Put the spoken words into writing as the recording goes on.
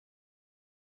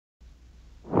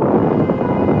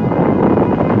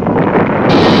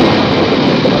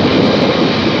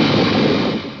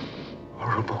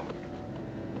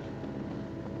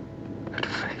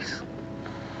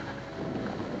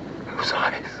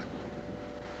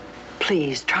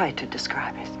Please, try to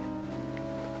describe it.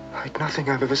 Like nothing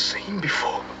I've ever seen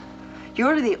before.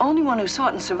 You're the only one who saw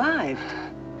it and survived.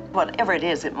 Whatever it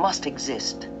is, it must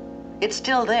exist. It's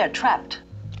still there, trapped.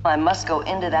 I must go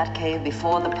into that cave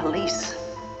before the police.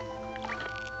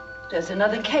 There's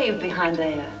another cave behind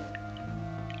there.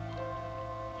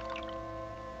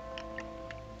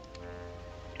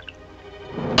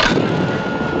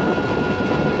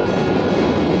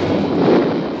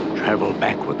 Travel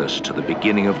back with us to the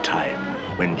beginning of time,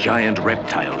 when giant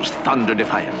reptiles thunder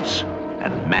defiance,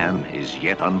 and man is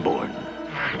yet unborn.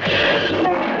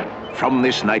 From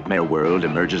this nightmare world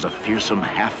emerges a fearsome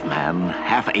half-man,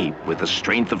 half-ape with the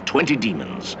strength of 20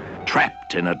 demons,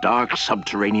 trapped in a dark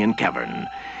subterranean cavern,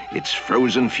 its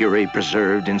frozen fury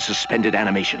preserved in suspended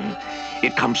animation.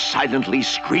 It comes silently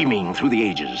screaming through the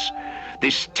ages.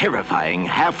 This terrifying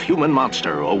half-human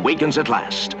monster awakens at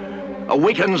last.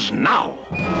 Awakens now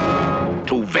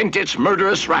to vent its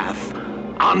murderous wrath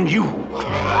on you.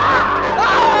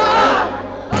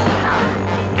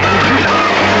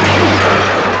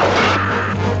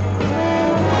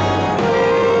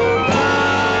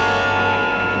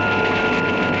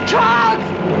 Trog!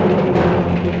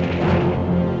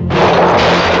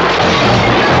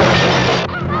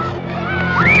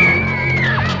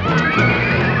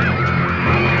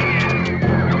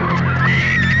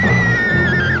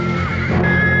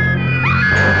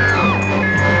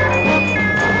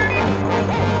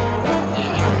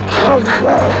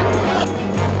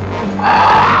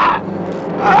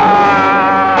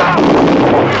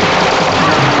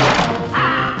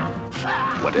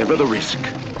 Whatever the risk,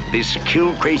 this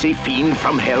kill-crazy fiend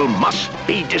from hell must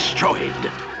be destroyed.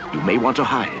 You may want to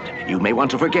hide, you may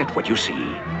want to forget what you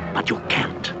see, but you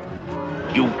can't.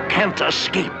 You can't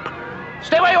escape.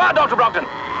 Stay where you are, Dr. Brockton.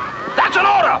 That's an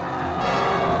order!